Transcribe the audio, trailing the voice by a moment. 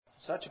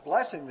such a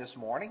blessing this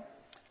morning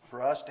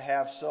for us to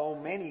have so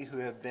many who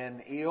have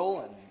been ill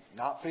and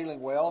not feeling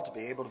well to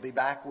be able to be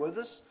back with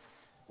us.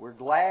 We're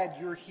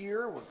glad you're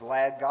here. We're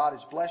glad God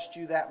has blessed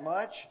you that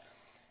much.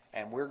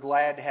 And we're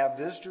glad to have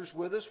visitors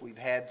with us. We've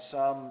had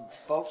some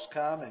folks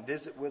come and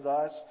visit with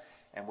us.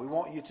 And we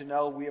want you to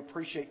know we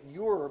appreciate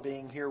your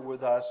being here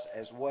with us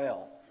as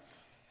well.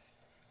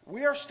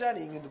 We are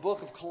studying in the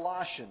book of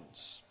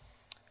Colossians,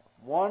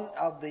 one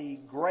of the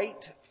great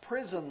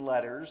prison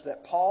letters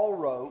that Paul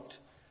wrote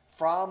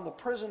from the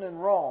prison in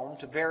Rome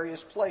to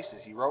various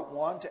places. He wrote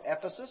one to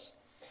Ephesus,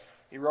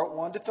 he wrote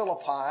one to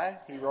Philippi,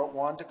 he wrote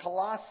one to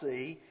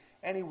Colosse,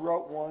 and he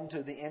wrote one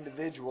to the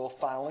individual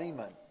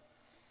Philemon.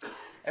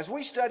 As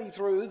we study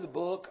through the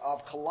book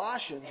of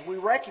Colossians, we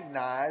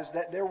recognize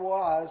that there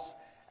was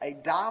a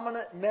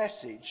dominant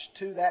message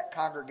to that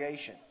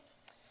congregation.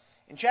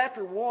 In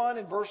chapter 1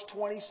 and verse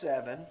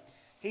 27,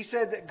 he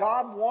said that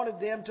God wanted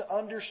them to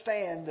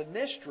understand the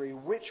mystery,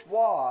 which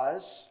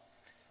was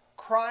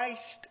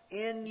Christ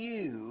in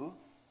you,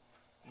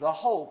 the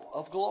hope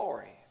of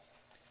glory.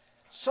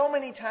 So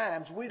many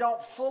times we don't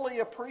fully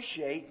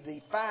appreciate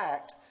the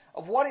fact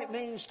of what it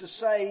means to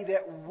say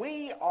that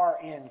we are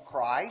in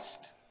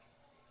Christ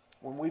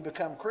when we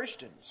become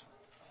Christians.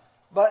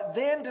 But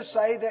then to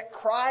say that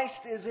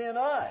Christ is in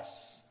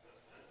us.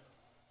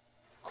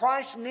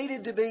 Christ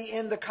needed to be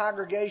in the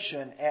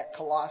congregation at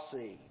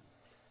Colosse.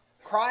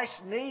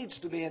 Christ needs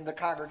to be in the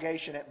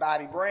congregation at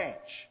Body Branch.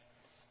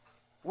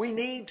 We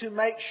need to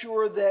make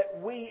sure that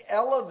we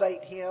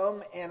elevate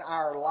Him in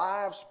our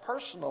lives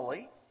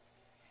personally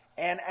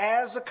and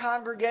as a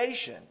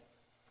congregation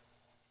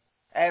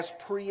as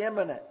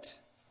preeminent.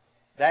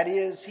 That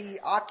is, He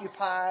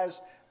occupies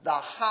the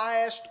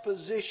highest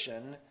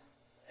position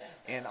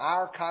in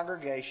our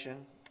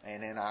congregation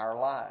and in our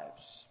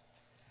lives.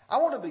 I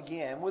want to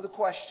begin with a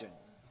question.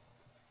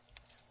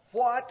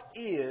 What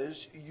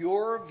is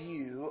your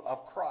view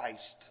of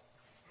Christ?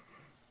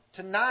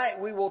 Tonight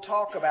we will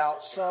talk about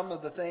some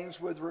of the things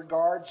with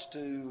regards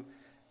to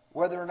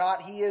whether or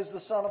not He is the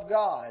Son of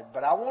God.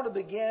 But I want to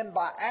begin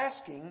by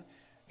asking,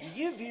 do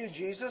you view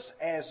Jesus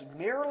as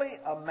merely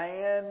a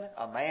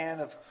man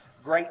of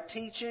great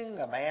teaching,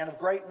 a man of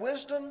great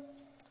wisdom?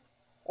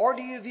 Or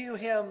do you view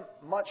Him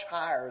much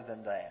higher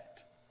than that?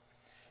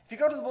 If you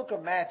go to the book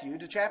of Matthew,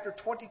 to chapter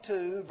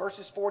 22,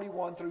 verses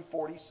 41 through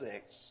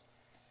 46,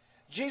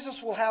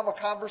 Jesus will have a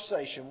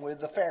conversation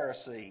with the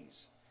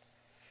Pharisees.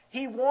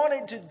 He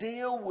wanted to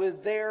deal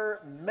with their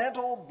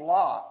mental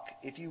block,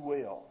 if you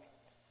will.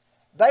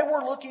 They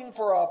were looking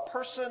for a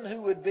person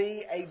who would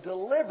be a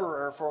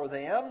deliverer for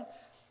them,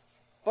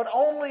 but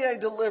only a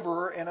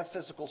deliverer in a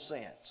physical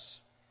sense.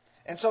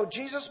 And so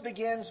Jesus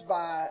begins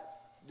by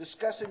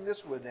discussing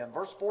this with them.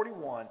 Verse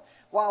 41,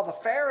 while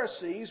the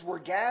Pharisees were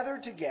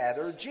gathered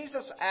together,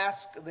 Jesus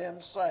asked them,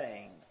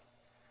 saying,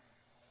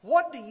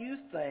 what do you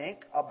think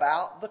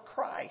about the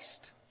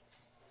Christ?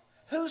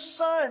 Whose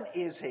son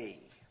is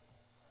He?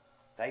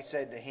 They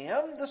said to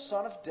Him, the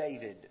son of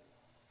David.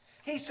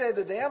 He said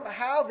to them,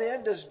 how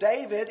then does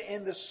David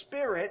in the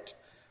Spirit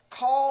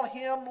call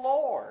Him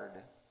Lord?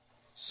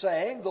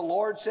 Saying, the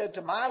Lord said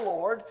to my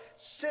Lord,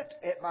 sit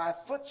at my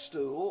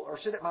footstool, or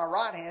sit at my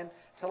right hand,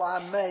 till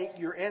I make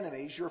your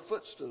enemies your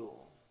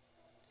footstool.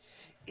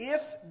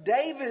 If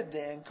David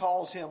then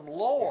calls Him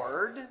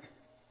Lord,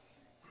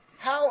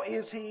 how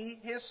is He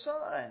His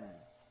son?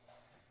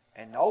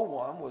 And no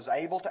one was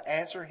able to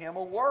answer Him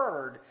a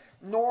word,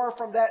 nor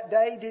from that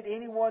day did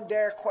anyone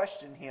dare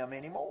question Him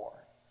anymore.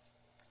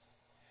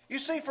 You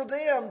see, for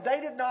them,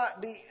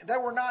 they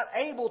were not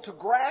able to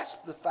grasp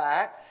the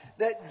fact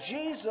that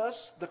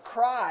Jesus, the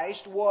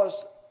Christ, was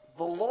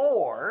the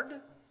Lord,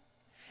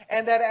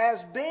 and that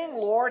as being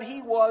Lord,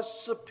 He was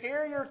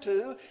superior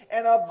to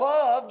and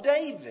above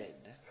David.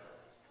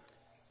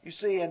 You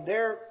see, in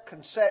their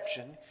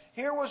conception,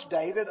 here was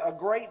David, a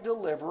great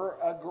deliverer,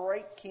 a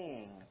great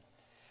king.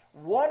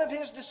 One of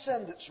his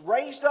descendants,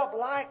 raised up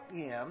like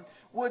him,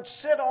 would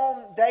sit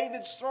on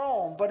David's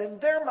throne, but in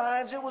their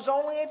minds it was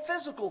only a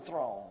physical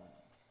throne.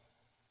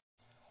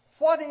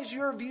 What is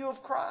your view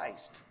of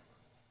Christ?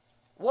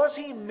 Was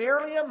He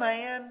merely a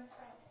man?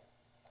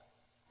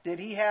 Did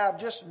He have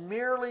just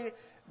merely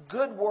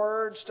good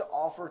words to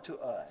offer to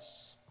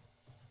us?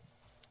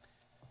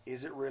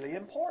 Is it really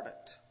important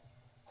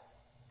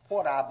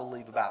what I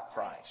believe about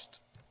Christ?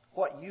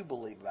 What you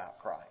believe about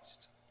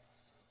Christ?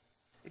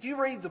 If you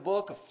read the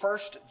book of 1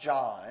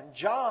 John,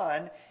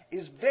 John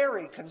is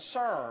very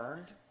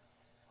concerned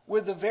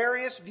with the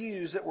various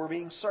views that were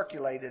being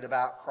circulated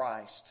about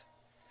Christ.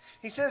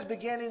 He says,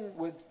 beginning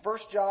with 1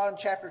 John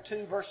chapter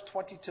 2, verse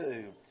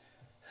 22,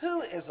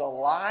 who is a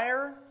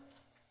liar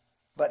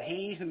but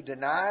he who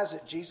denies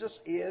that Jesus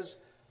is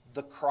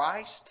the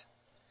Christ?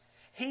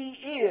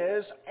 He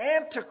is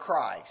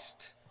Antichrist,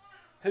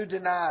 who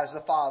denies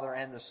the Father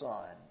and the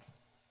Son.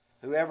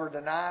 Whoever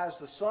denies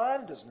the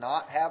Son does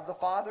not have the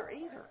Father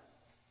either.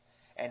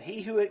 And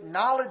he who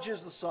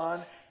acknowledges the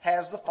Son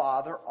has the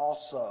Father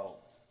also.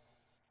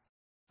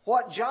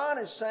 What John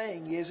is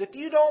saying is, if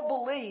you don't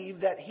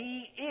believe that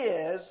He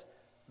is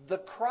the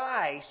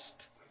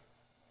Christ,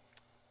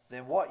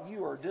 then what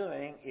you are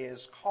doing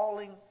is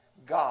calling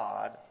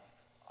God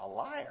a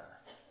liar.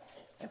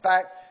 In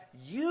fact,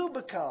 you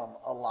become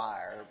a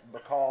liar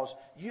because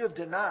you have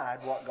denied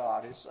what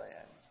God has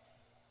said.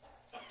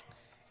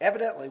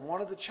 Evidently,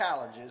 one of the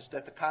challenges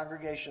that the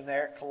congregation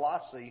there at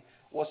Colosse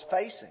was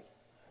facing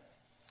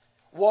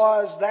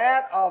was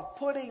that of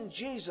putting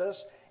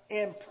Jesus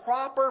in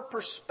proper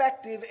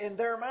perspective in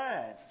their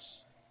minds.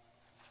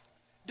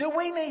 Do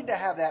we need to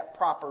have that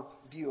proper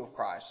view of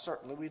Christ?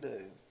 Certainly we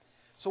do.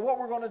 So what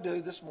we're going to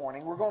do this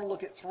morning, we're going to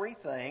look at three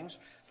things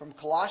from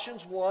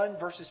Colossians 1,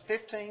 verses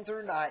 15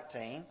 through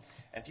 19.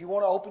 If you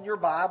want to open your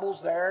Bibles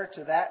there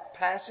to that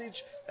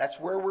passage, that's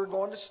where we're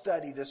going to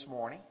study this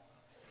morning.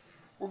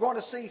 We're going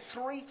to see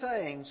three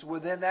things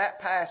within that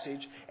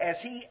passage as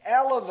he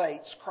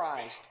elevates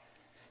Christ.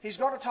 He's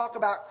going to talk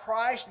about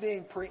Christ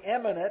being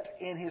preeminent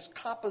in His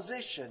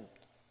composition,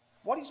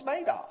 what He's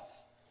made of.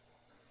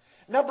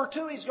 Number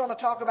two, he's going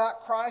to talk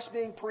about Christ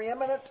being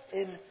preeminent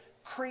in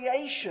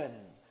creation,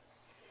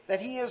 that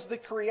He is the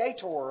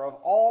creator of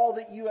all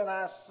that you and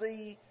I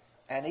see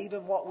and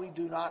even what we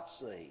do not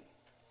see.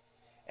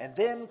 And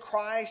then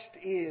Christ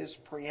is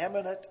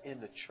preeminent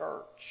in the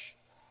church.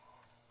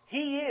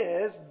 He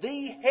is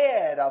the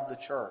head of the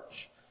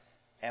church,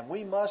 and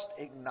we must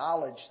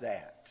acknowledge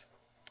that.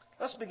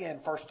 Let's begin,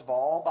 first of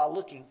all, by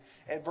looking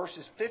at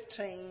verses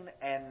 15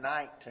 and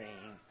 19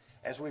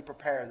 as we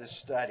prepare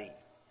this study.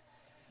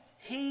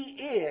 He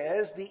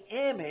is the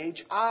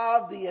image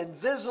of the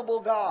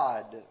invisible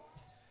God,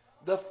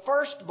 the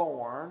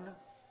firstborn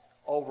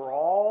over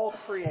all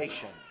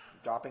creation.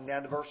 Dropping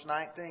down to verse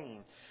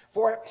 19.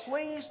 For it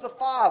pleased the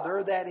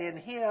Father that in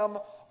Him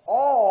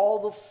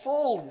all the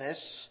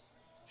fullness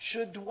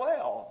should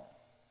dwell.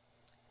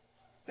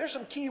 There's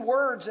some key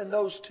words in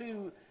those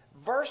two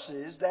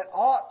verses that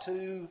ought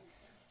to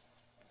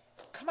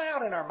come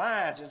out in our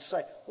minds and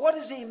say, what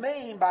does he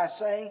mean by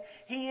saying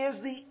He is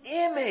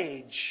the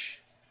image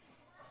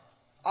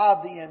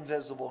of the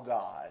invisible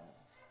God?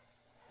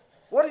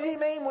 What does he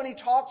mean when he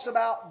talks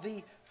about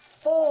the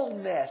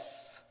fullness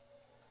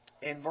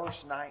in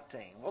verse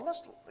 19? Well,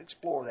 let's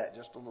explore that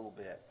just a little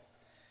bit.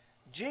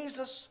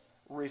 Jesus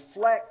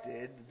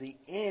reflected the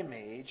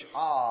image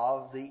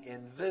of the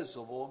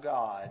invisible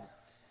God.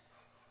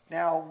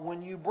 Now,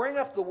 when you bring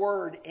up the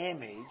word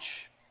image,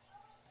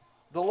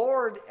 the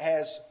Lord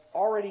has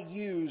already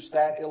used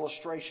that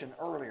illustration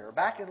earlier.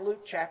 Back in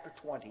Luke chapter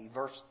 20,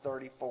 verse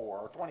 34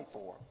 or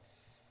 24.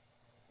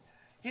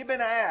 He'd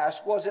been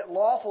asked, was it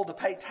lawful to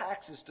pay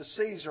taxes to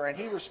Caesar? And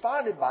he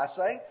responded by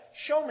saying,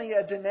 show me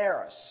a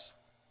denarius.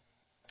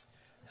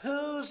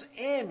 Whose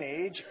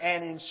image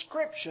and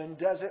inscription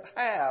does it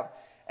have?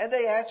 And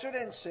they answered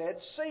and said,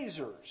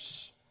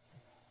 Caesar's.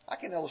 I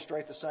can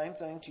illustrate the same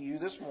thing to you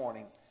this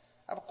morning.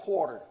 I have a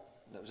quarter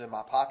that was in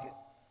my pocket.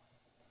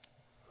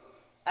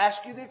 Ask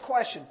you the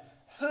question,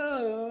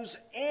 whose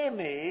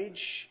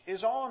image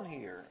is on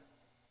here?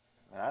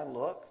 And I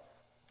look,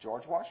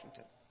 George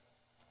Washington.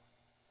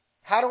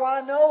 How do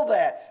I know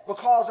that?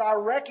 Because I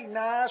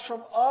recognize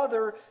from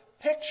other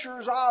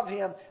pictures of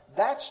him,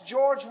 that's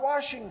George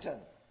Washington.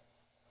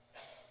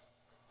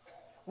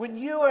 When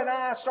you and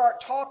I start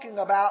talking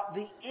about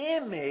the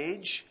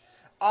image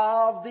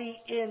of the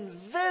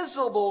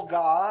invisible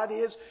God,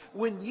 is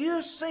when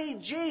you see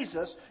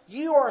Jesus,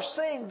 you are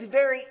seeing the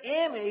very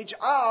image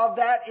of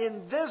that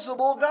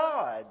invisible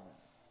God.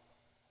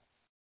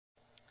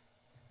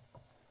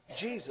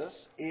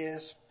 Jesus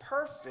is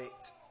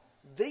perfect,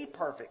 the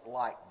perfect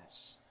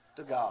likeness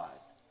to God.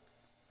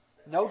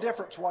 No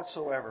difference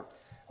whatsoever.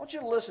 I want you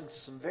to listen to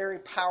some very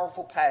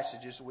powerful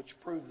passages which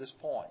prove this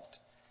point.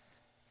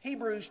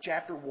 Hebrews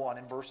chapter 1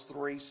 and verse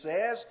 3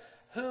 says,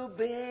 who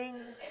being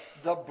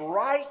the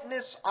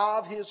brightness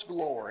of His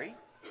glory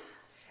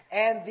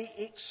and the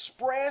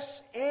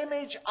express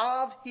image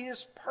of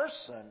His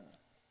person,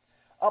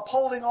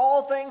 upholding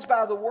all things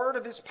by the word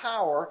of His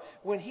power,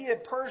 when He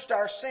had purged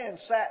our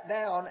sins, sat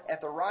down at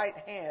the right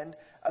hand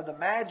of the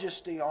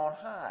Majesty on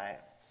high.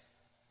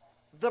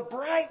 The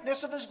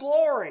brightness of His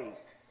glory.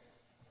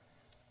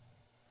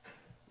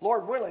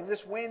 Lord willing,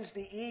 this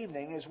Wednesday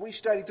evening, as we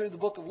study through the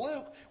book of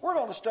Luke, we're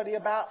going to study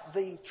about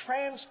the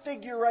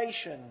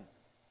transfiguration.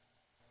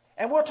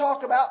 And we'll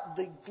talk about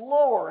the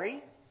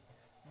glory,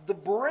 the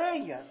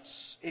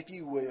brilliance, if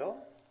you will,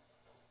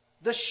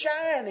 the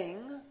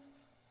shining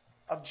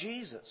of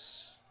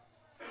Jesus.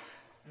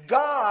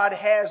 God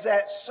has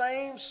that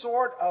same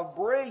sort of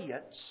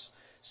brilliance,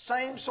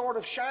 same sort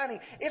of shining.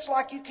 It's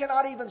like you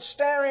cannot even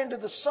stare into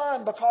the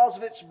sun because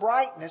of its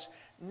brightness.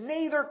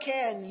 Neither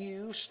can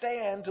you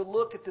stand to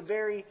look at the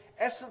very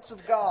essence of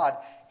God.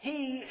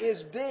 He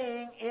is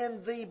being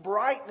in the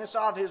brightness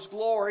of His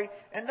glory.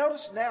 And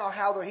notice now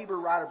how the Hebrew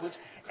writer puts,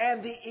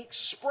 and the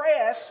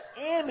express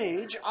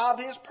image of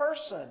His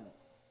person.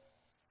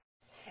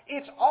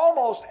 It's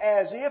almost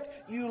as if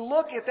you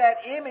look at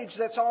that image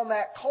that's on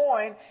that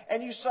coin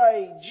and you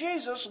say,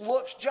 Jesus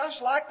looks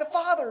just like the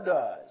Father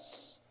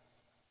does.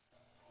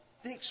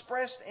 The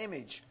expressed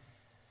image.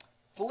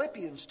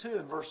 Philippians 2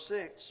 and verse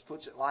 6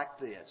 puts it like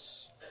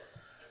this.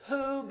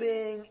 who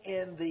being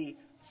in the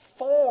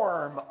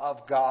form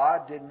of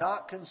God did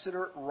not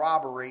consider it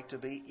robbery to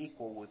be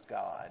equal with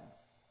God.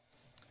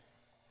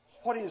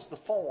 What is the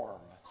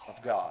form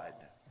of God?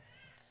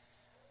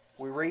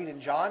 We read in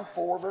John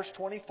 4 verse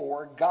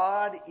 24,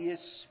 God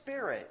is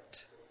Spirit,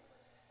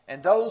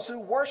 and those who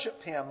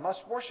worship Him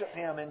must worship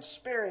Him in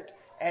spirit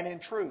and in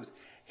truth.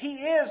 He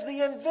is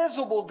the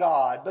invisible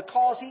God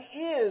because He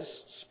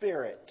is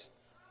Spirit.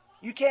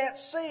 You can't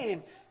see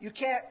Him, you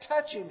can't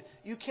touch Him,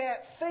 you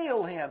can't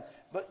feel Him,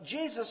 but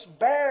Jesus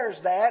bears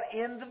that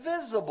in the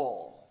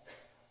visible.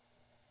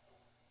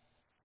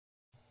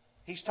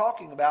 He's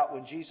talking about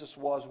when Jesus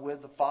was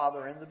with the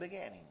Father in the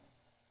beginning.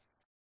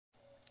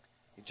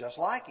 He's just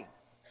like Him.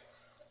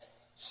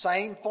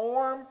 Same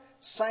form,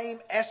 same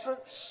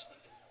essence,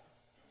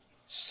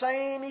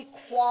 same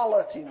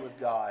equality with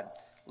God.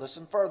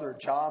 Listen further,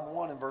 John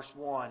 1 and verse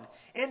 1.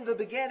 In the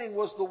beginning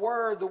was the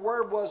Word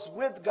was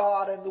with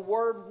God, and the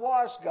Word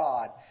was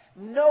God.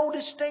 No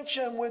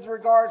distinction with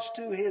regards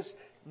to His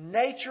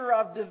nature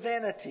of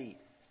divinity.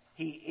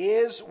 He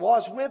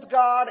was with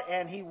God,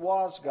 and He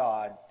was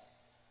God.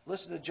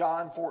 Listen to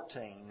John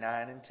 14,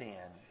 9 and 10.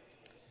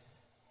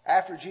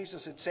 After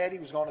Jesus had said He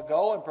was going to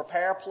go and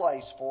prepare a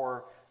place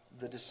for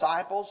the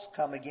disciples,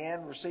 come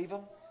again, receive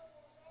Him.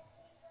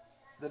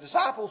 The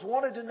disciples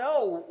wanted to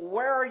know,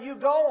 where are you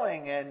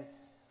going and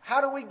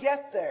how do we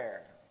get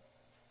there?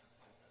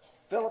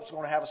 Philip's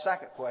going to have a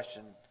second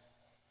question.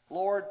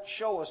 Lord,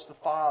 show us the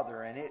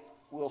Father and it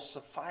will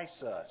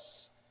suffice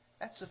us.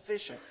 That's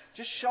sufficient.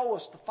 Just show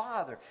us the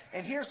Father.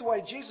 And here's the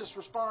way Jesus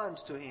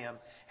responds to him.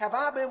 Have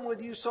I been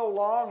with you so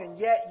long and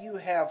yet you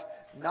have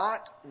not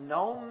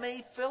known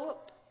me,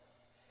 Philip?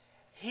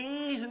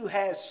 He who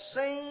has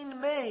seen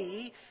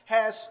me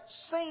has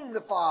seen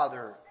the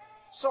Father.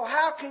 So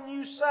how can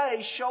you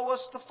say, show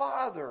us the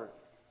Father?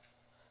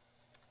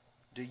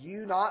 Do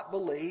you not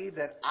believe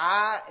that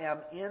I am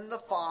in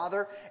the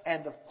Father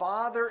and the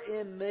Father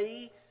in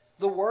me?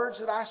 The words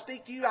that I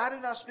speak to you, I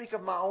do not speak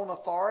of my own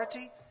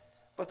authority,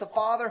 but the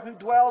Father who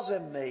dwells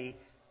in me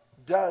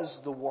does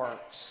the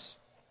works.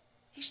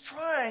 He's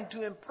trying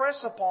to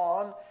impress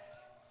upon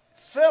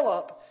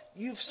Philip,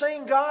 you've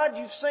seen God,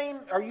 you've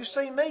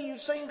seen me, you've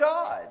seen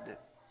God.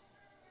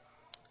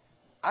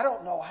 I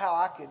don't know how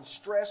I can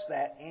stress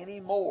that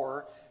any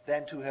more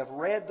than to have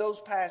read those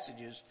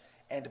passages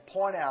and to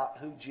point out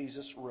who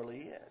Jesus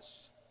really is.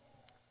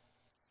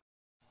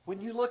 When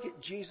you look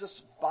at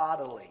Jesus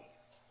bodily,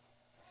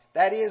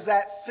 that is,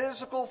 that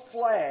physical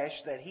flesh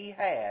that He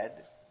had,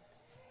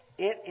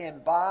 it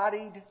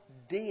embodied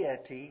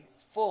deity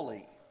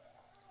fully.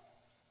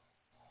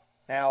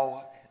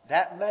 Now,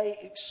 that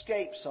may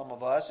escape some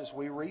of us as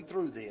we read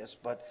through this,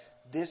 but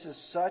this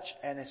is such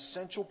an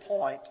essential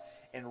point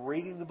in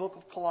reading the book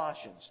of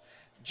Colossians.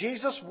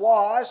 Jesus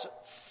was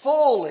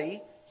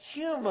fully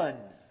human.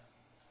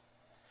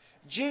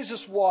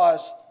 Jesus was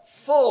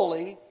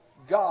fully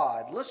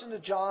God. Listen to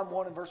John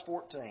 1 and verse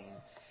 14.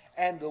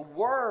 And the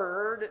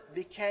Word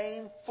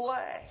became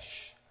flesh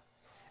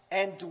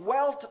and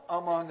dwelt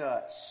among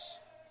us.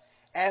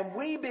 And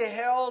we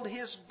beheld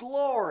His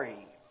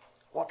glory.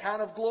 What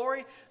kind of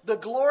glory? The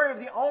glory of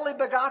the only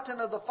begotten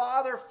of the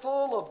Father,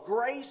 full of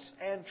grace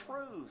and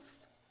truth.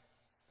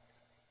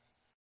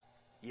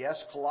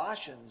 Yes,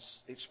 Colossians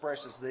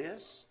expresses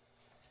this.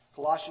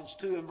 Colossians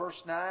 2 and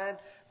verse 9.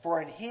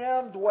 For in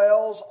Him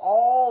dwells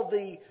all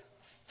the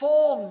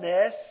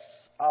fullness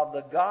of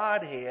the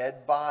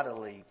Godhead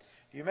bodily.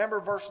 Do you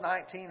remember verse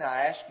 19?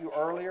 I asked you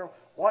earlier,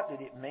 what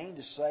did it mean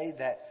to say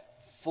that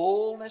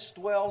fullness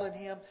dwelled in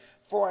Him?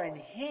 For in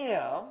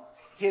Him,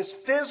 His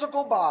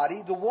physical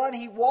body, the one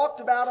He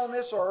walked about on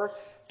this earth,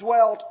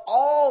 dwelt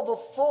all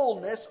the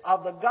fullness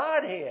of the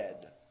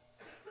Godhead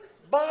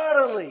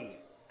bodily.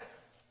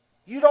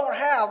 You don't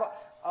have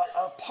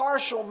a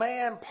partial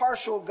man,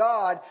 partial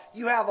God.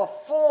 You have a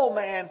full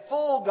man,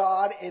 full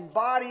God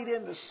embodied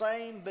in the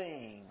same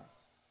being.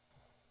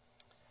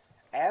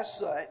 As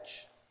such,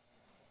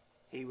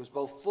 He was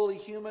both fully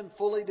human,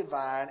 fully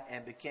divine,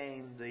 and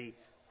became the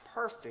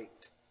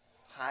perfect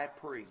high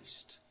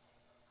priest.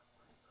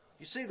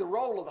 You see, the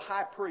role of the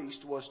high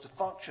priest was to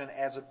function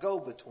as a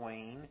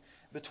go-between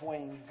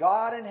between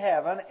God in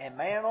heaven and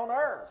man on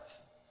earth.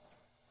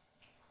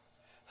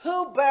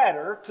 Who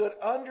better could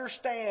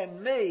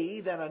understand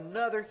me than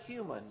another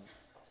human?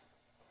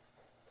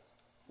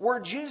 Were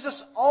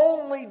Jesus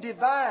only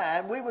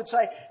divine, we would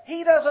say,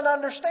 He doesn't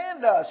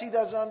understand us. He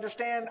doesn't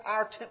understand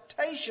our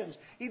temptations.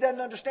 He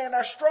doesn't understand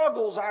our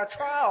struggles, our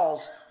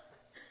trials.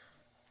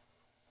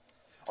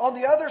 On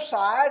the other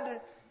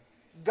side,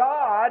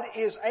 God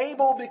is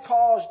able,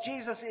 because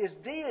Jesus is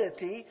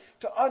deity,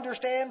 to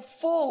understand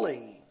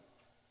fully.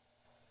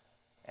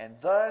 And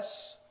thus,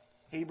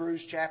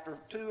 Hebrews chapter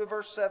 2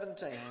 verse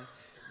 17,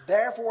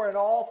 therefore in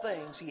all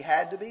things He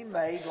had to be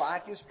made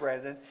like His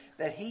brethren,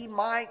 that He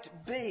might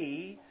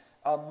be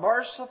a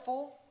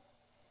merciful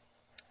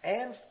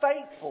and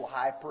faithful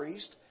high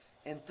priest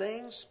in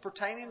things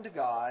pertaining to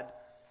God,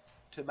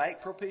 to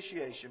make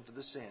propitiation for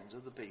the sins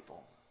of the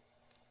people.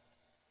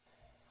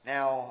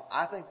 Now,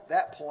 I think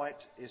that point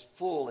is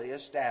fully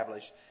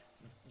established.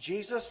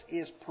 Jesus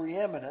is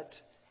preeminent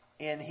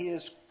in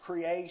His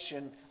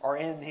creation or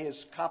in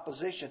His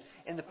composition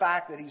in the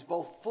fact that He's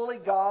both fully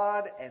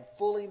God and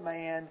fully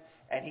man,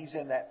 and He's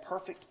in that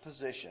perfect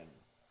position.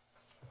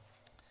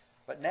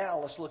 But now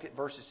let's look at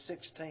verses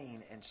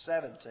 16 and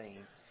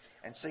 17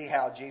 and see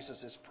how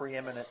Jesus is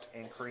preeminent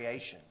in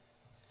creation.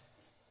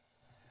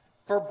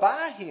 For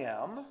by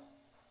Him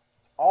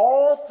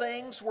all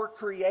things were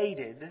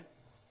created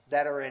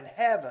that are in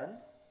heaven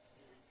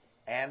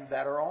and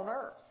that are on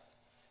earth,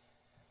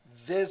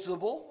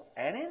 visible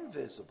and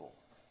invisible,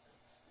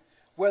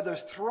 whether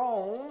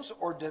thrones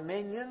or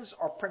dominions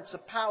or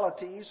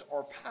principalities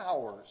or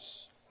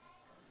powers.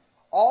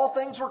 All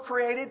things were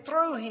created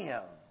through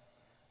Him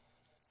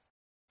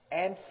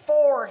and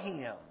for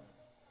Him.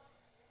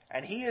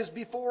 And He is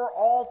before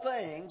all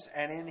things,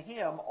 and in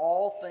Him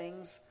all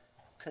things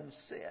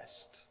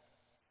consist.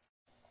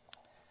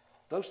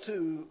 Those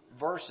two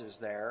verses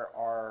there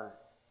are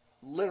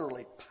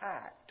literally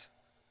packed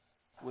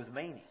with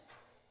meaning.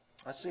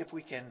 Let's see if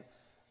we can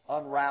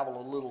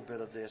unravel a little bit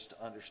of this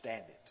to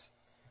understand it.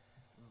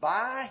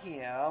 By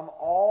Him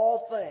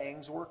all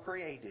things were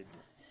created.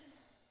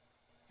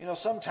 You know,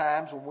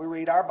 sometimes when we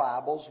read our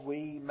Bibles,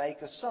 we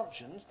make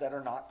assumptions that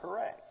are not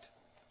correct.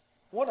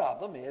 One of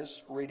them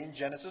is reading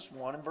Genesis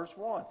 1 and verse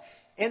 1.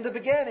 In the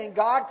beginning,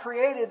 God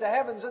created the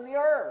heavens and the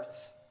earth.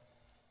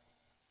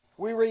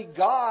 We read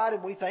God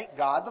and we think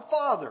God the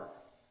Father.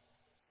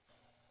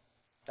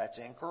 That's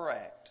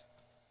incorrect.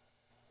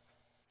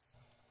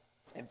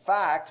 In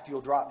fact, if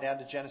you'll drop down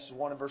to Genesis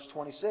 1 and verse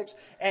 26,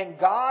 and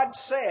God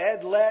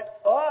said, let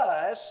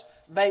us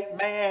make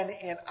man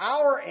in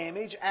our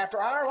image after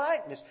our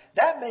likeness.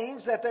 That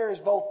means that there is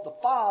both the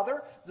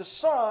Father, the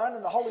Son,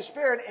 and the Holy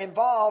Spirit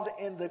involved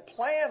in the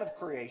plan of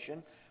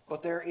creation,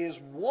 but there is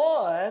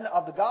one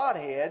of the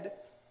Godhead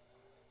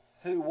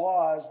who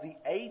was the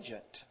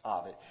agent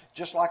of it.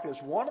 Just like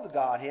there's one of the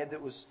Godhead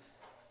that was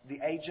the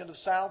agent of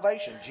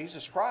salvation.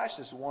 Jesus Christ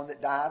is the one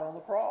that died on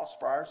the cross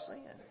for our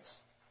sins.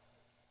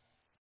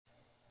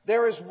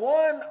 There is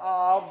one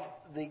of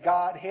the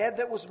Godhead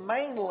that was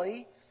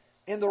mainly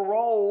in the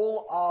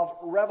role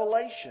of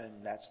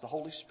revelation. That's the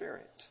Holy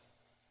Spirit.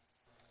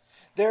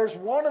 There's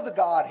one of the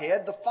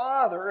Godhead, the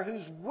Father,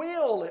 whose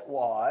will it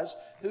was,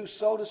 who,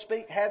 so to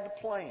speak, had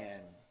the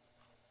plan.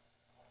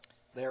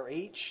 They're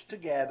each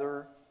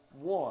together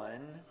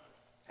one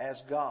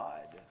as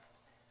God.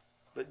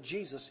 But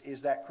Jesus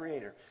is that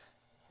Creator.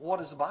 What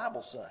does the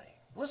Bible say?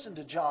 Listen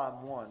to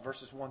John 1,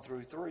 verses 1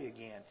 through 3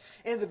 again.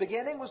 In the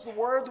beginning was the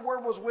Word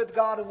was with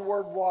God, and the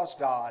Word was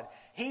God.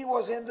 He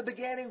was in the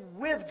beginning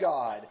with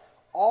God.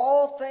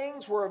 All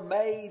things were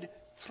made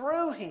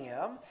through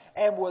Him,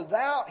 and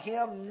without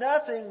Him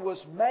nothing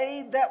was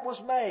made that was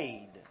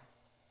made.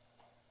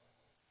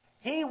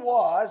 He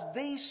was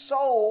the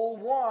sole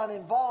one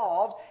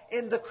involved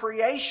in the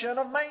creation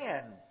of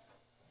man.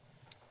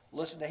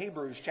 Listen to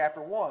Hebrews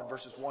chapter 1,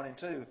 verses 1 and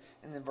 2,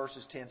 and then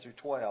verses 10 through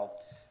 12.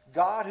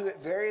 God, who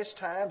at various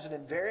times and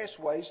in various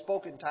ways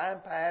spoke in time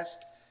past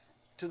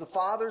to the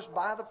fathers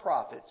by the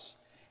prophets,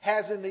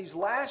 has in these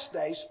last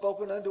days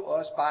spoken unto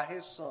us by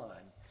His Son,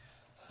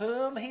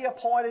 whom He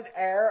appointed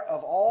heir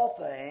of all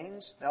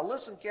things. Now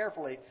listen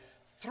carefully.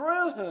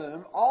 Through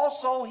whom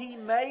also He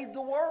made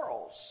the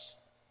worlds.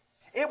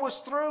 It was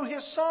through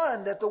His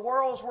Son that the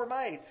worlds were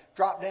made.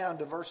 Drop down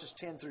to verses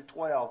 10 through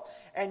 12.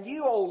 And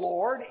you, O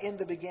Lord, in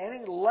the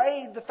beginning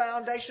laid the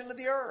foundation of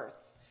the earth,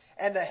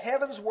 and the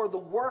heavens were the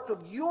work of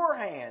your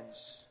hands.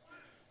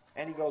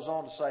 And he goes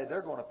on to say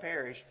they're going to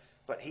perish,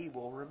 but He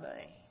will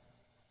remain.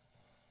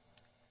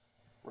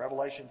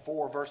 Revelation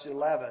 4, verse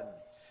 11.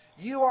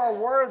 You are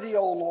worthy,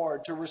 O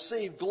Lord, to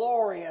receive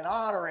glory and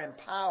honor and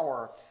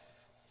power,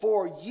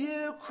 for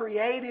you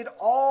created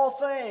all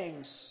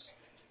things,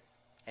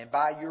 and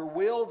by your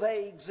will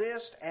they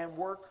exist and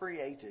were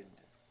created.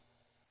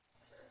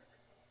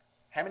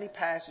 How many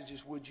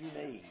passages would you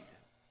need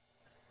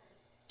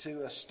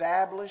to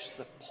establish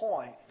the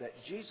point that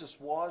Jesus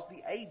was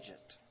the agent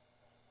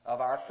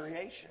of our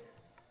creation?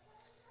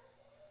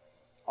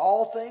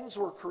 All things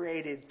were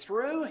created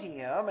through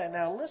Him, and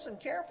now listen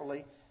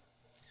carefully,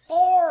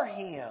 for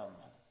Him.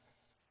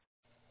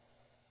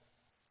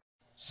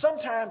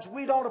 Sometimes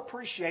we don't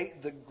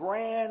appreciate the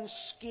grand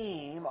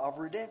scheme of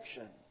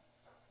redemption.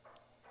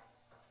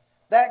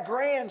 That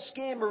grand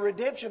scheme of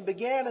redemption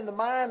began in the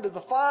mind of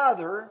the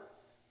Father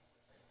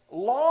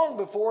long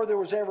before there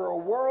was ever a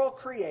world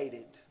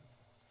created.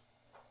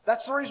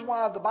 That's the reason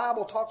why the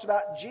Bible talks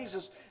about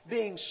Jesus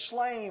being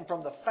slain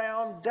from the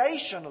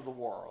foundation of the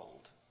world.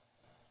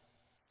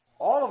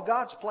 All of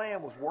God's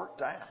plan was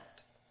worked out.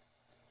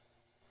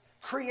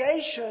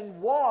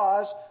 Creation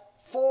was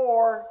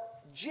for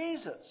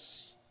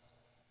Jesus.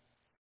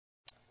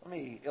 Let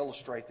me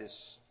illustrate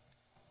this.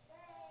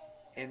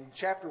 In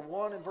chapter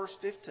 1 and verse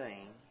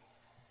 15,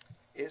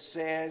 it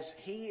says,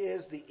 He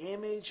is the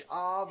image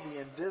of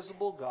the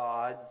invisible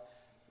God,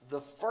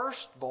 the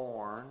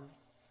firstborn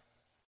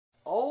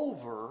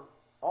over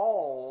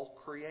all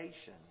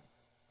creation.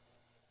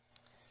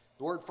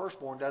 The word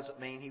firstborn doesn't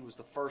mean he was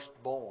the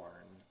firstborn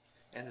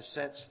in the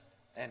sense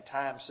and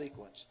time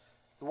sequence.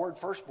 The word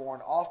firstborn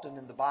often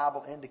in the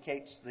Bible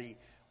indicates the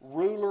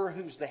ruler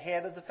who's the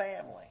head of the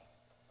family.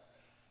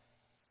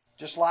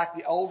 Just like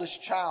the oldest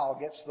child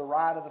gets the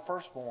right of the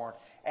firstborn.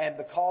 And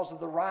because of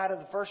the right of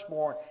the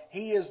firstborn,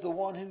 he is the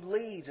one who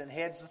leads and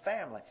heads the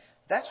family.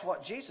 That's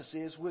what Jesus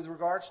is with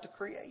regards to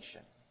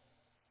creation.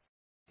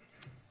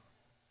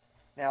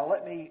 Now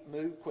let me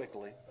move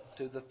quickly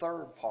to the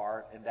third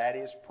part, and that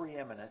is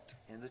preeminent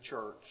in the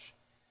church.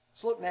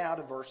 Let's look now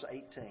to verse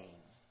 18.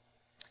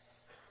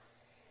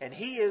 And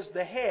he is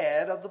the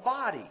head of the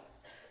body,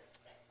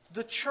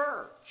 the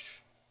church,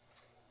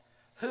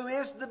 who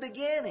is the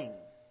beginning,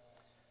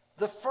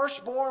 the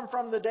firstborn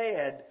from the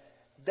dead,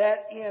 that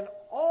in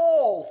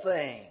all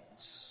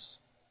things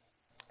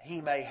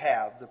he may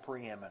have the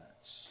preeminence.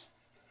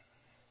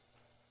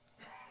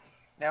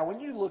 Now, when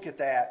you look at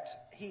that,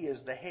 he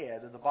is the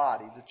head of the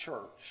body, the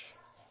church.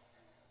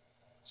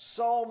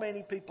 So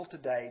many people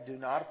today do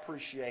not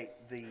appreciate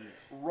the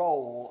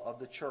role of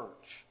the church.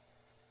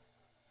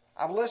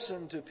 I've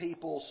listened to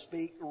people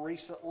speak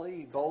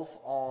recently, both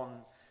on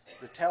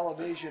the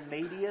television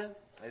media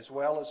as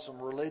well as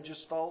some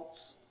religious folks.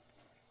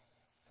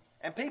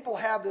 And people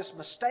have this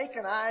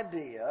mistaken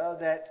idea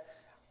that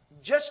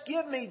just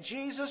give me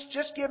Jesus,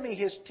 just give me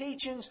His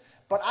teachings,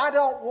 but I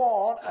don't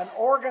want an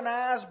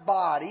organized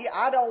body.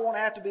 I don't want to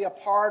have to be a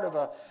part of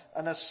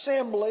an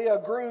assembly, a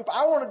group.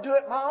 I want to do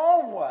it my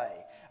own way.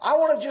 I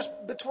want to just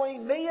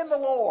between me and the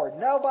Lord,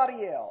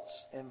 nobody else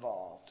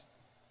involved.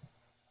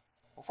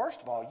 Well, first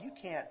of all, you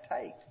can't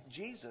take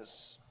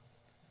Jesus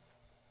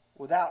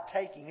without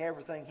taking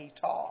everything He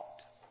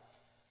taught.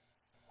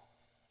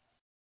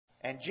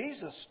 And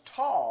Jesus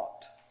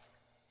taught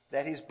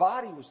that His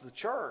body was the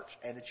church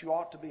and that you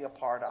ought to be a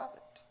part of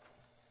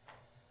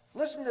it.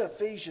 Listen to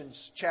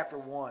Ephesians chapter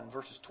 1,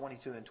 verses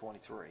 22 and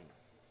 23.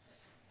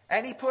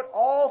 And He put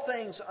all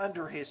things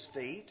under His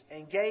feet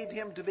and gave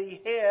Him to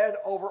be head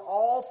over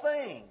all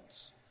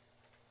things.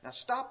 Now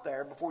stop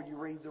there before you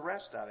read the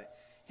rest of it.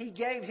 He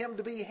gave Him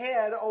to be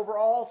head over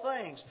all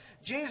things.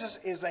 Jesus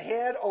is the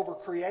head over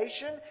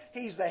creation.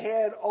 He's the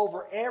head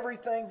over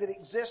everything that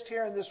exists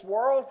here in this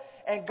world.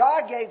 And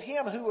God gave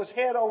Him, who was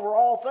head over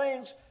all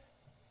things,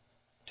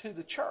 to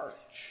the church,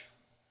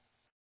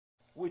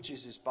 which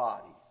is His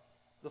body,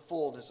 the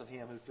fullness of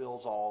Him who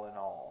fills all in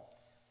all.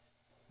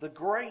 The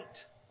great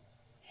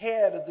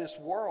head of this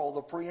world,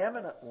 the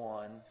preeminent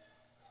one,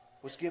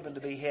 was given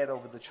to be head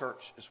over the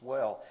church as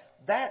well.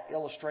 That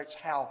illustrates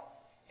how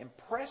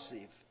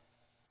impressive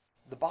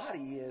the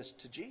body is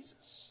to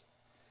Jesus.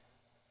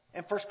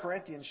 In 1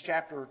 Corinthians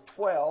chapter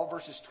 12,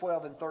 verses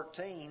 12 and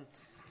 13,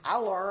 I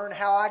learn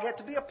how I get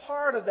to be a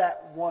part of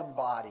that one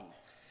body.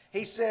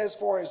 He says,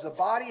 for as the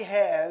body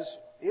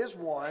is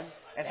one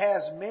and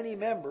has many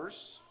members,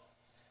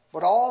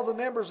 but all the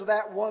members of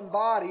that one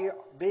body,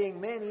 being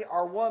many,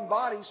 are one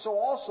body, so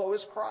also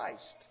is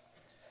Christ.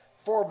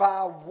 For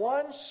by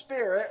one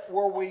Spirit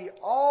were we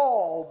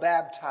all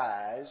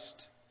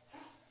baptized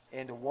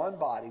into one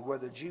body,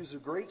 whether Jews or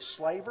Greeks,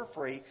 slave or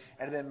free,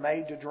 and have been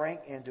made to drink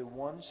into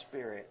one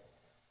Spirit.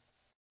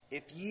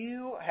 If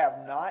you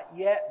have not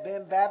yet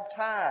been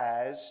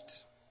baptized,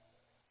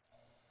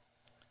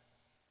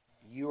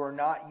 you are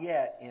not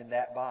yet in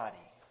that body.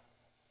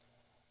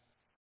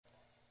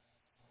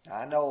 Now,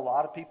 I know a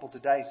lot of people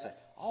today say,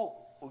 oh,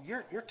 well,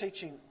 you're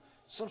teaching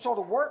some sort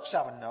of work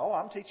salvation. No,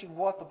 I'm teaching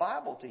what the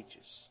Bible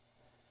teaches.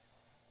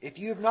 If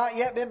you've not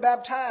yet been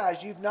baptized,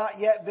 you've not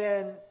yet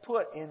been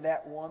put in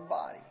that one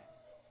body.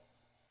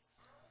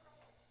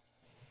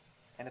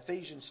 In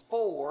Ephesians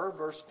 4,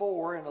 verse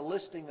 4, in a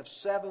listing of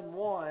 7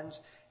 ones,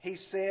 he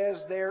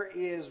says there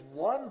is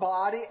one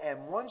body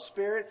and one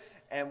Spirit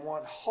and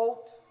one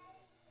hope.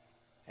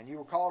 And you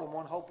were called in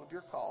one hope of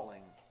your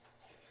calling.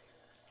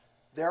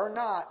 There are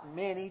not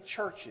many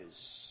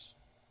churches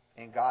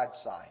in God's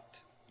sight.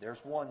 There's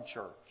one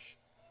church.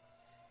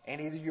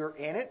 And either you're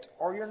in it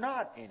or you're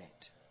not in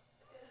it.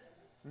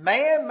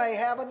 Man may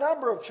have a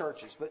number of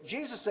churches, but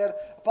Jesus said,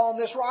 upon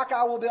this rock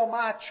I will build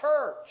my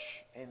church,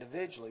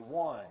 individually,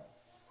 one.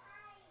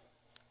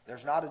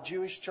 There's not a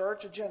Jewish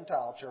church, a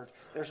Gentile church.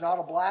 There's not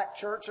a black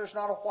church. There's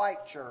not a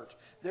white church.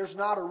 There's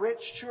not a rich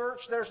church.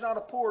 There's not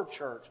a poor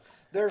church.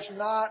 There's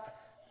not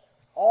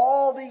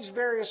all these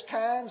various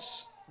kinds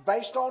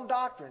based on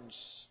doctrines.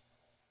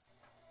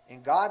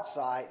 In God's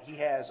sight, He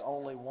has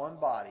only one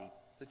body,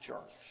 the church.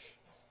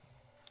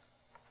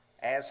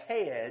 As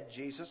head,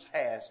 Jesus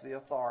has the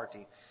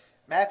authority.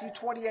 Matthew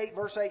 28,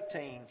 verse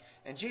 18.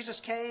 And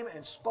Jesus came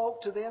and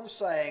spoke to them,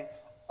 saying,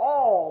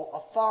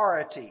 all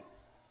authority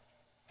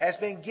has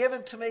been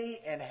given to me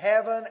in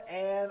heaven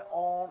and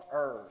on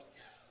earth.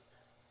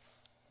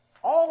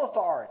 All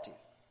authority.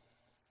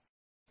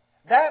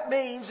 That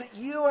means that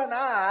you and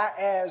I,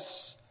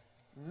 as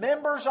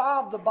members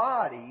of the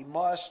body,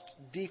 must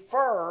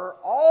defer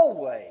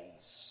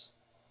always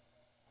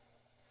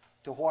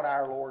to what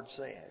our Lord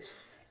says.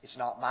 It's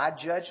not my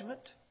judgment.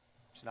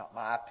 It's not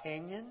my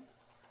opinion.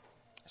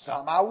 It's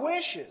not my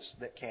wishes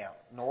that count,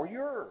 nor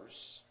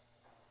yours.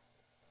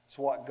 It's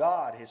what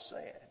God has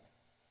said.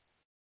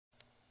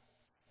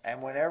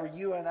 And whenever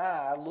you and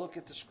I look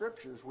at the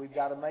Scriptures, we've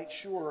got to make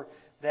sure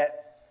that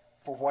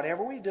for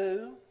whatever we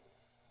do,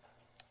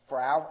 for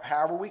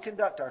however we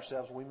conduct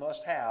ourselves, we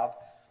must have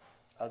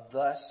a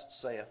 "Thus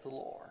saith the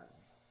Lord."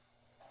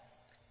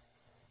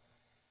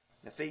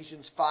 In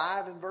Ephesians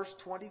 5 and verse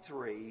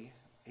 23,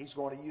 he's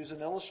going to use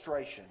an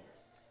illustration.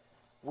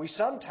 We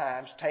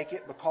sometimes take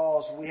it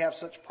because we have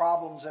such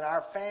problems in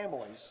our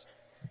families.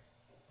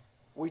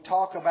 We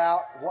talk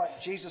about what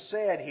Jesus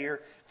said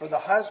here. For the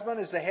husband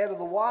is the head of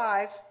the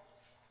wife,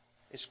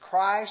 as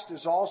Christ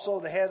is also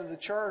the head of the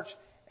church,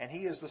 and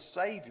He is the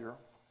Savior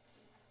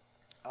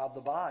of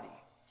the body.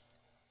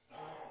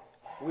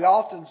 We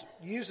often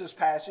use this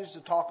passage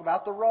to talk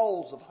about the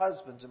roles of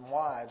husbands and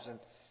wives, and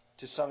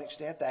to some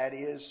extent that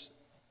is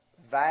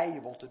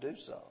valuable to do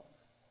so.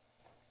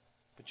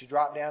 But you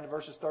drop down to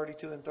verses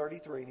 32 and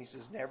 33, and he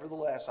says,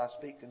 "Nevertheless, I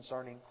speak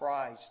concerning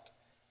Christ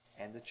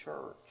and the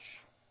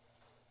church."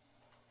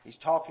 He's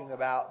talking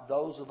about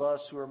those of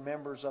us who are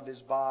members of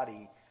His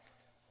body,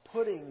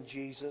 putting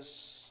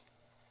Jesus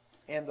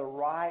in the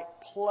right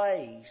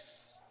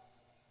place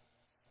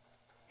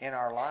in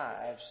our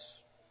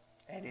lives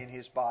and in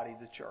His body,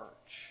 the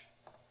church.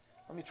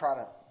 Let me try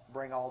to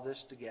bring all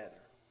this together.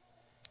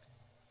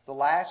 The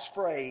last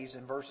phrase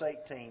in verse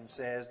 18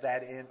 says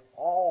that in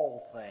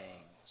all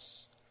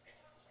things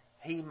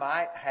He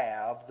might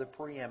have the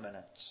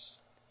preeminence.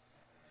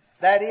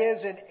 That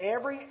is, in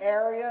every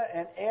area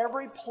and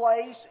every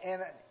place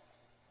in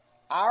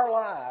our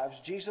lives,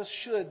 Jesus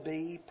should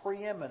be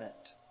preeminent.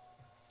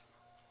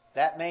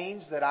 That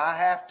means that I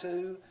have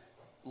to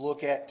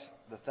look at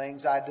the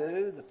things I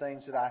do, the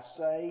things that I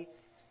say,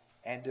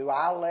 and do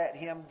I let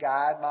Him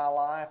guide my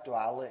life? Do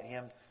I let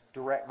Him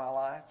direct my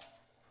life?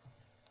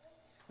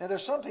 Now,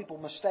 there's some people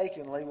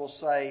mistakenly will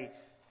say,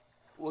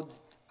 "Well,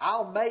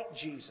 I'll make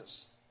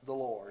Jesus the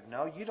Lord."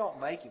 No, you don't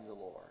make Him the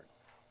Lord.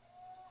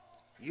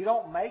 You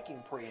don't make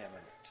Him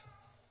preeminent.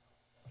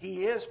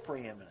 He is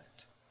preeminent.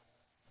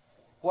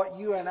 What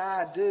you and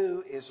I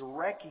do is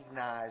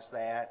recognize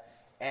that,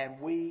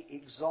 and we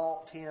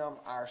exalt Him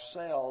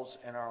ourselves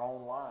in our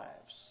own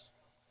lives.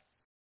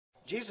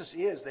 Jesus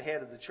is the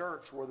head of the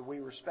church, whether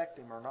we respect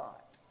Him or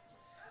not.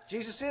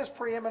 Jesus is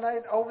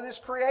preeminent over this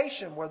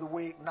creation, whether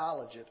we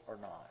acknowledge it or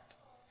not.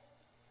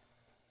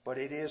 But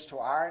it is to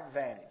our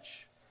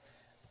advantage.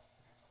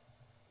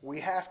 We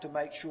have to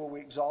make sure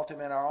we exalt Him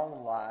in our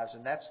own lives,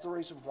 and that's the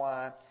reason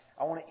why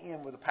I want to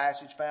end with a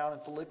passage found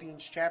in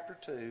Philippians chapter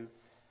 2,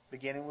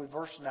 beginning with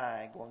verse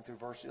 9, going through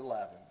verse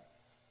 11.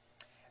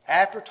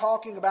 After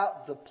talking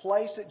about the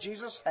place that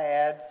Jesus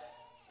had,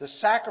 the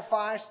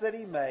sacrifice that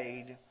He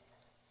made,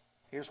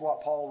 here's what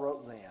Paul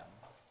wrote then.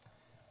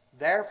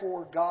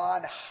 "Therefore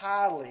God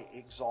highly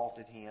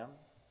exalted Him,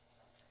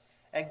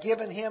 and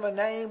given Him a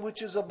name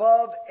which is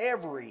above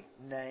every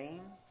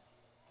name,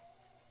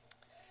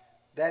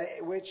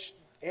 that which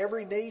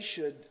every knee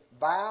should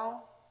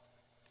bow,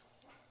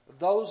 of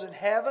those in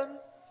heaven,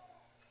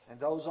 and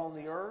those on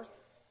the earth,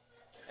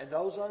 and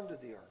those under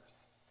the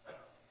earth.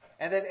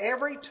 And that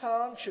every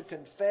tongue should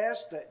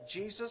confess that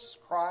Jesus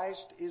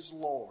Christ is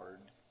Lord,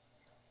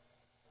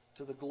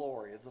 to the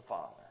glory of the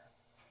Father."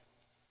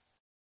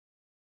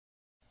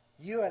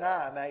 You and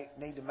I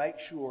need to make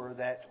sure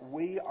that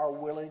we are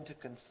willing to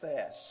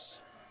confess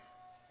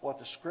what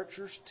the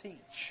Scriptures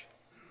teach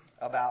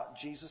about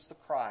Jesus the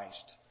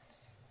Christ.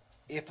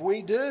 If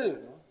we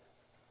do,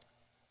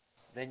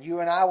 then you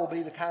and I will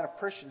be the kind of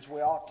Christians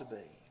we ought to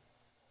be.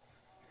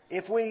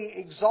 If we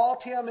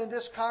exalt Him in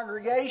this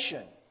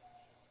congregation,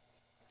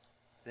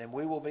 then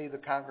we will be the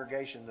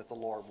congregation that the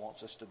Lord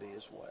wants us to be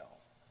as well.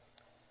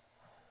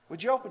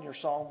 Would you open your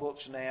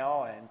songbooks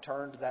now and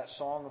turn to that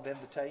song of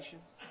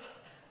invitation?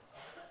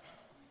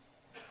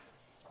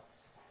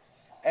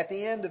 At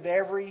the end of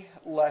every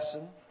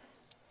lesson,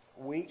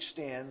 we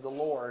extend the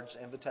Lord's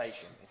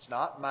invitation. It's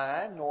not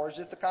mine, nor is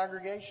it the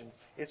congregation.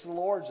 It's the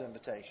Lord's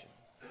invitation.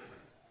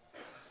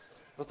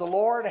 But the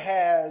Lord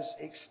has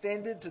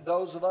extended to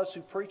those of us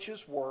who preach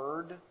His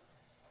Word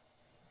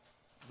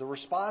the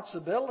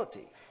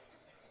responsibility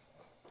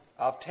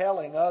of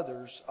telling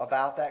others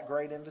about that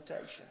great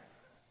invitation.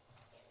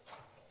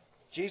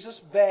 Jesus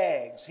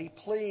begs, He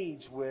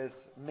pleads with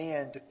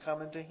men to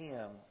come unto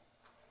Him.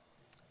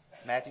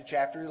 Matthew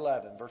chapter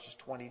 11, verses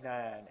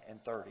 29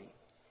 and 30.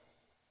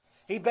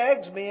 He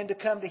begs men to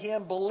come to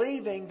Him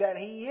believing that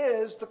He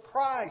is the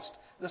Christ,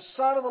 the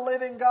Son of the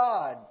living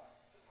God.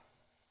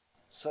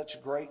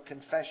 Such great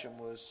confession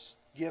was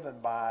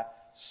given by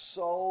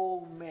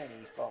so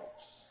many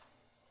folks.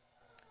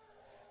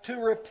 To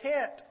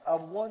repent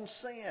of one's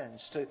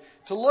sins,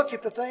 to look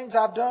at the things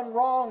I've done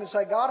wrong and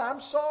say, "God,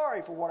 I'm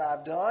sorry for what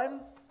I've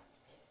done.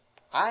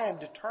 I am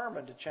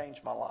determined to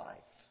change my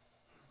life."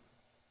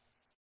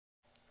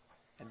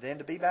 And then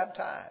to be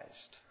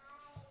baptized.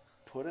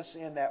 Put us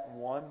in that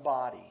one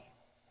body.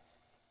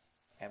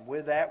 And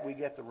with that we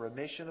get the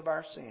remission of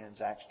our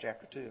sins, Acts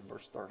chapter 2 and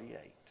verse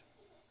 38.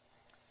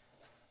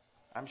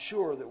 I'm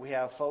sure that we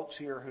have folks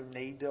here who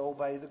need to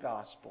obey the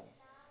gospel.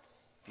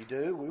 If you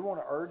do, we want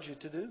to urge you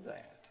to do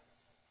that.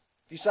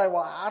 If you say, well,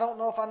 I don't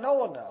know if I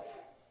know enough,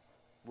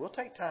 we'll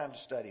take time to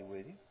study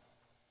with you.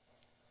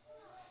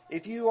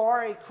 If you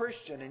are a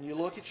Christian and you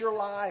look at your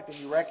life and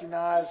you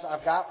recognize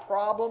I've got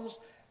problems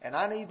and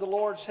I need the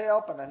Lord's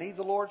help and I need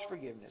the Lord's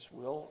forgiveness,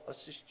 we'll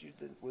assist you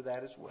with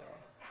that as well.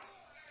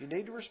 If you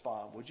need to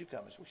respond, would you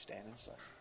come as we stand and sing?